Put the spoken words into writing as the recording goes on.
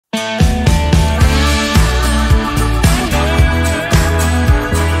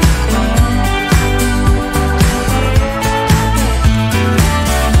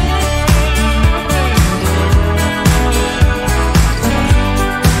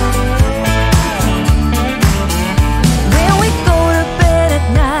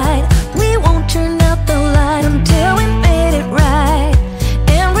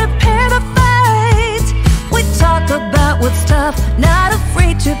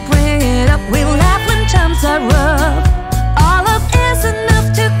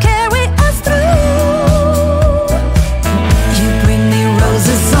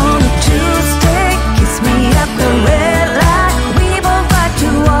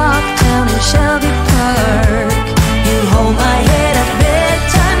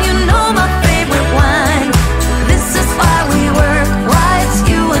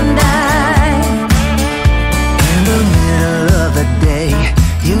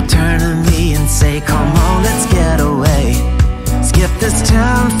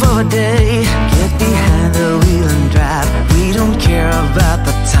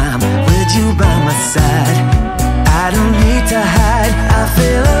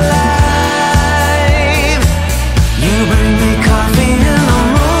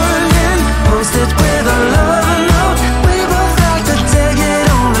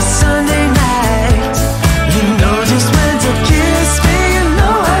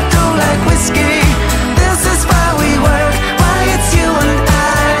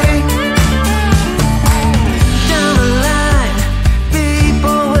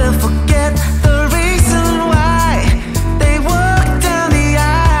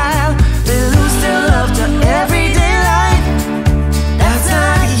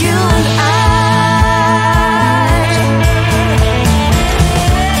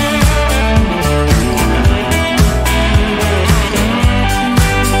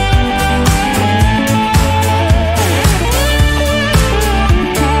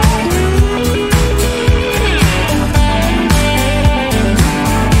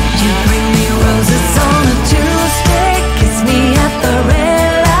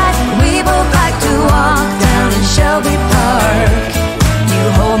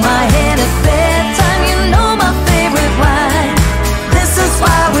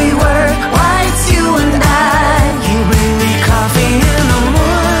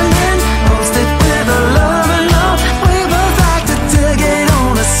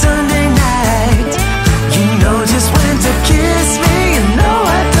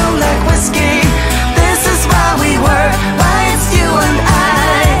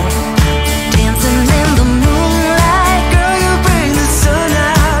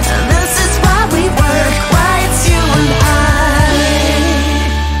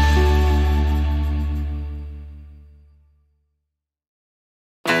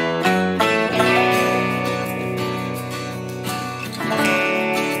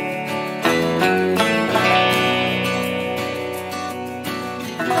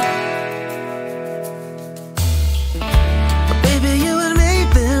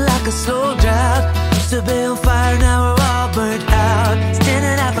a slow drought. Used to be on fire, now we're all burnt out.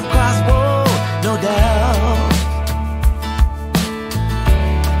 Standing at the crossroad, no doubt.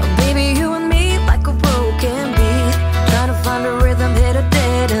 Baby, you and me like a broken beat, trying to find a rhythm, hit a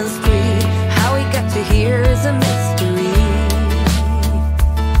dead end street. How we got to here is a mystery.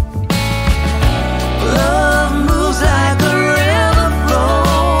 Love moves like a river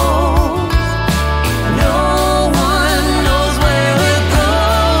flows. No one knows where it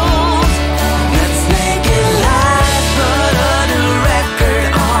goes. Let's make it last, put a new record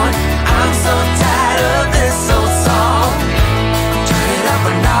on. I'm so tired of this old song. Turn it up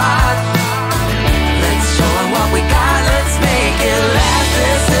a notch. Let's show 'em what we got. Let's make it last.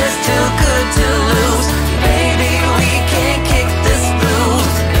 This is too good to lose. Baby, we can't kick this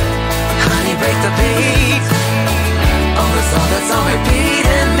blues. Honey, break the beat. Oh, the song that's on repeat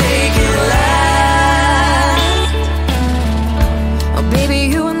and make it last. Oh, baby,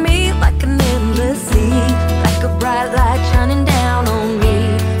 you and me like an endless sea, like a bright light shining down on me.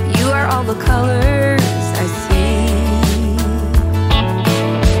 You are all the colors I see.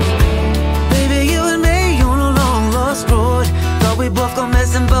 Baby, you and me on a long lost road. Thought we both go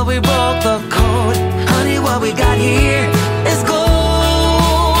missing, but we broke the code. Honey, what we got here is gold.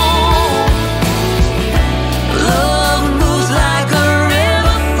 Love moves like a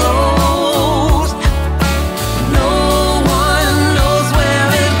river flows. No one knows where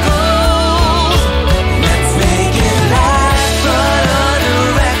it goes. Let's make it last, put a new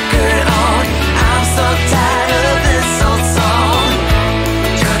record on. I'm so tired of this old song.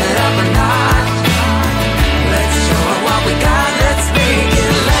 Turn it up a notch. Let's show 'em what we got. Let's make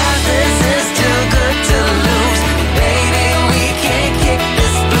it last. This is too good to lose. Baby, we can't kick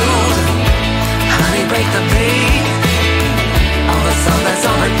this blues. Honey, break the beat. All the song that's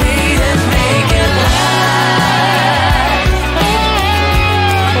on repeat and make it last.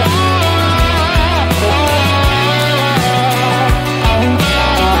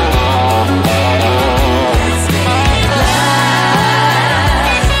 Let's make it last.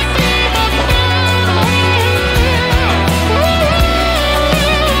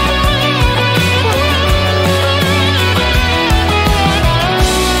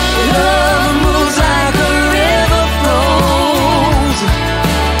 Love moves like a river flows.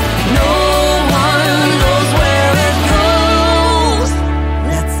 No one knows where it goes.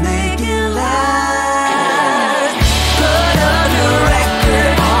 Let's make it last. Put a new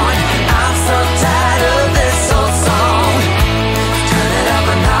record on. I'm so tired of this old song. Turn it up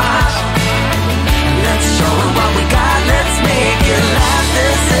a notch. Let's show 'em what we got. Let's make it last.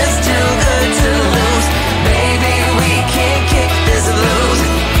 This is too good to lose. Baby, we can't kick this blues.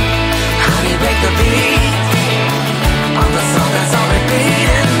 Honey, break the beat. On the song that's on repeat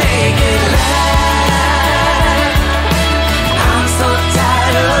and make it last. I'm so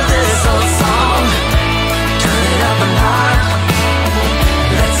tired of this old song. Turn it up a notch.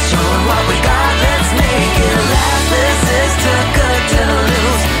 Let's show 'em what we got. Let's make it last. This is too good to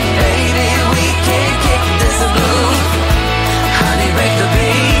lose. Baby, we can't kick this blues. Honey, break the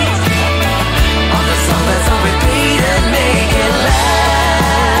beat. On the song that's on repeat and make it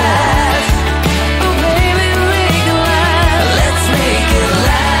last. Oh, baby, make it last. Let's make it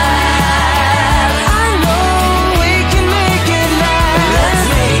last. I know we can make it last. Let's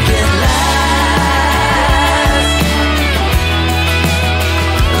make it last.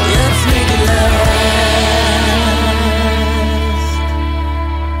 Let's make it last.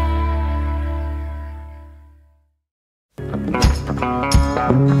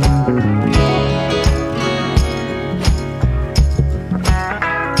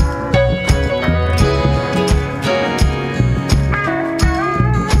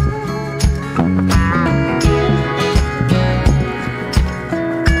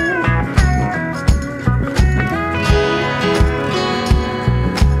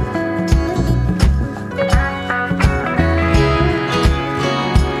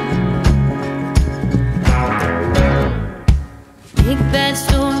 Big bad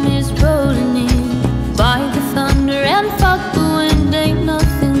storm is rolling in, fight the thunder and fuck the wind. Ain't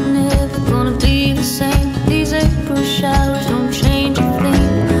nothing ever gonna be the same. These April showers don't change a thing.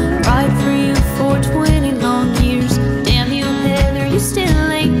 Ride for you for 20 long years. Damn you, Heather, you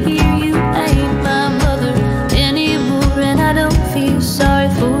still ain't here. You ain't my mother anymore, and I don't feel sorry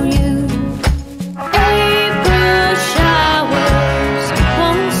for you. April showers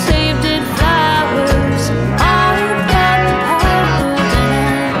won't save dead flowers. I've got the power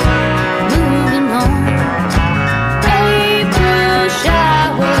now.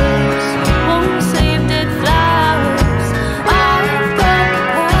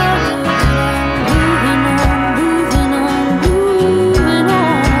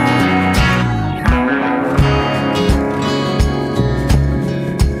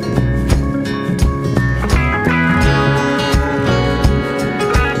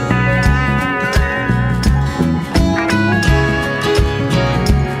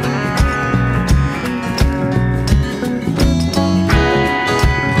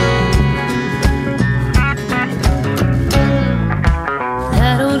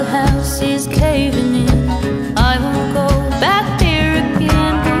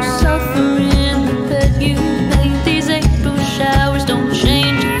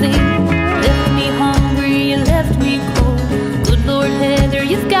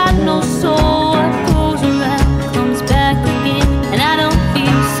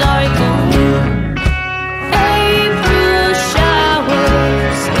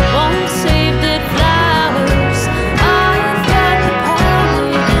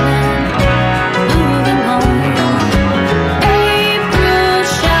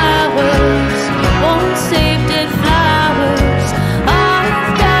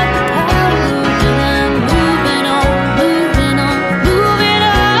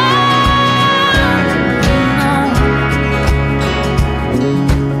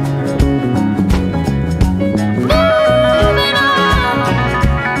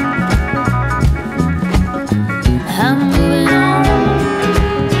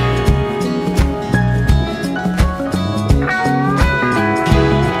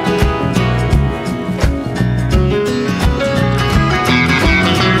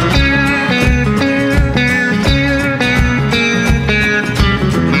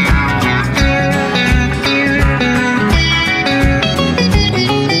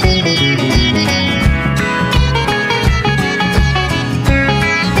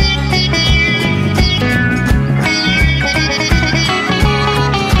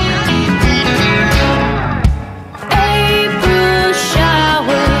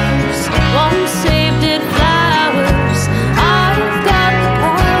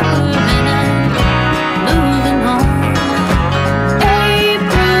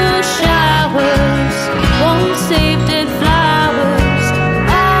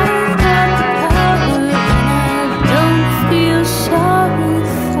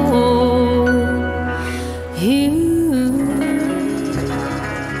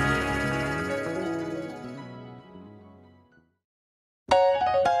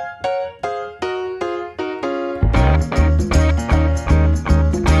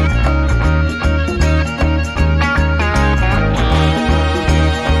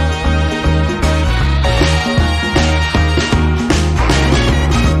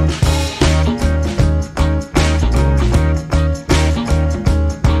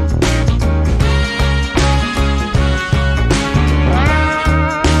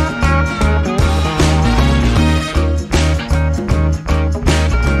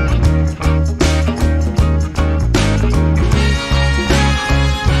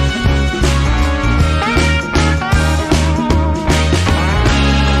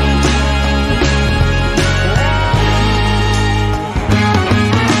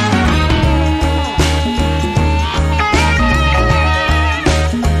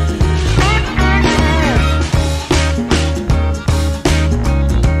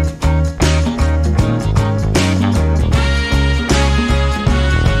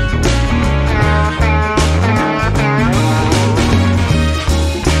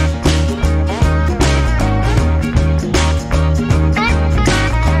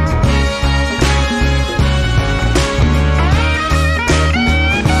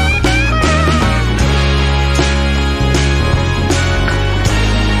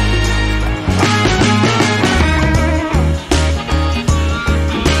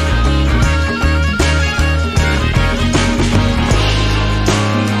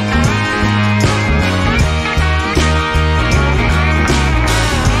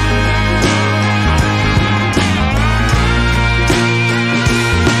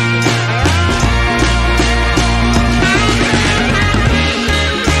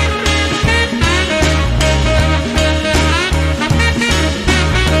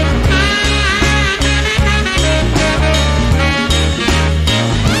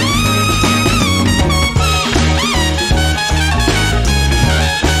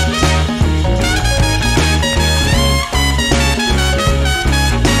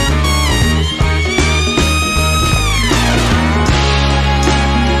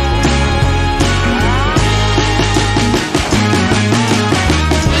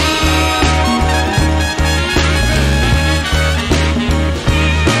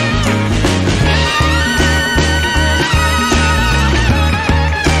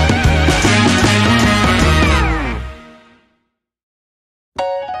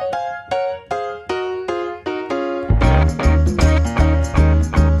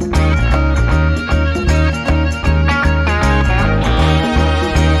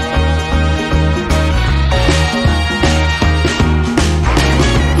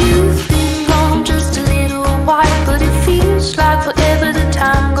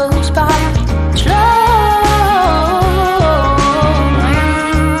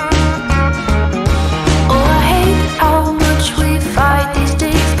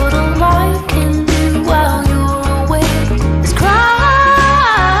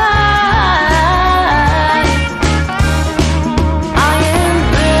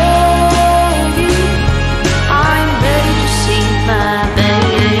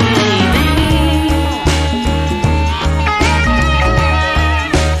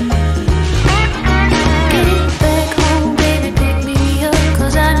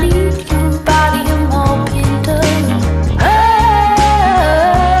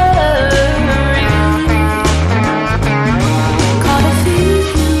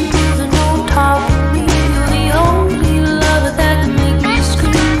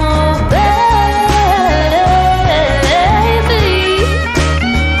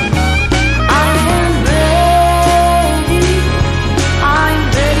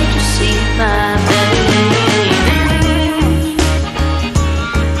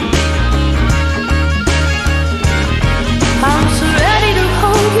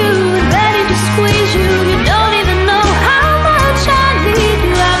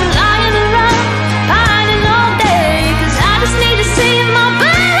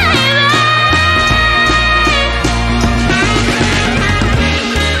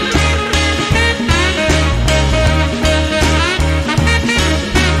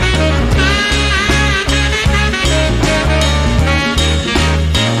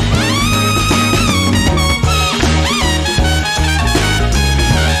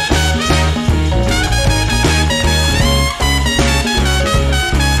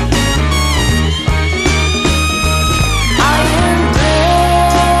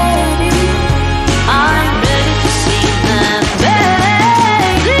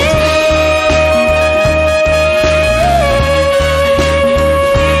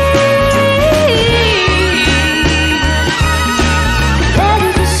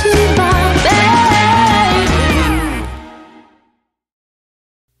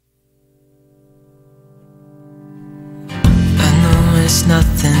 it's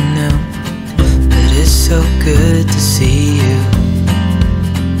nothing new, but it's so good to see you.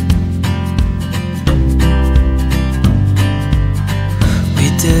 We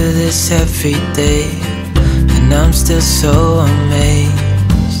do this every day, and I'm still so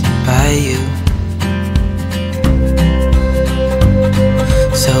amazed by you.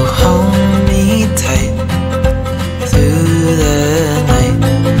 So hold me tight through the night.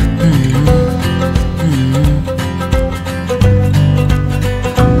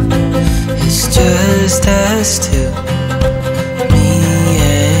 It's just us two, me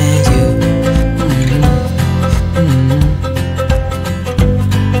and you.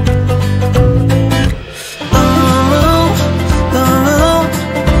 Oh, oh,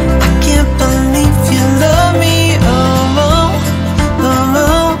 I can't believe you love me. Oh,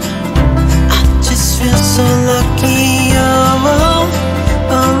 oh, I just feel so lucky. Oh,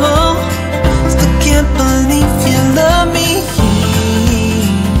 oh, still can't believe you love me.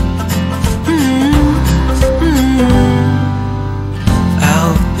 I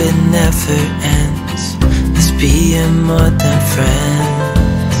hope it never ends, this being more than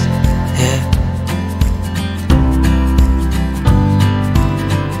friends, yeah.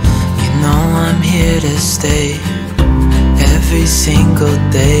 You know I'm here to stay every single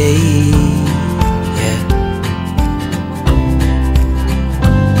day, yeah.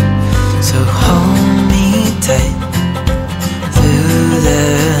 So hold me tight through the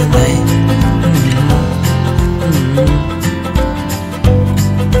night.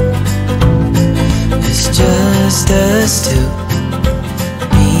 It's just us two,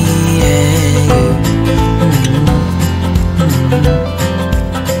 me and you.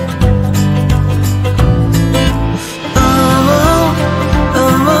 Oh,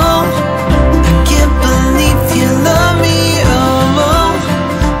 oh, I can't believe you love me. Oh,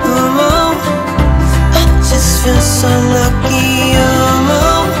 oh, I just feel so lucky. Oh,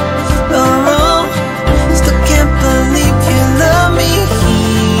 oh, still can't believe you love me.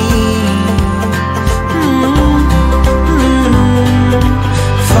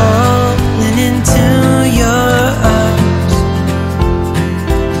 Falling into your arms,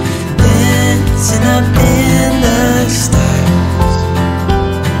 dancing up in the stars.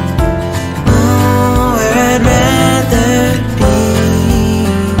 Oh, where I'd rather be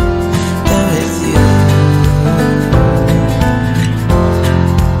than with you.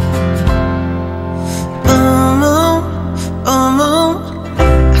 Oh,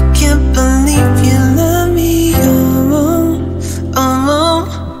 I can't believe you love me. Oh,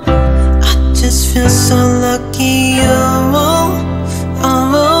 I just feel so lucky. Oh,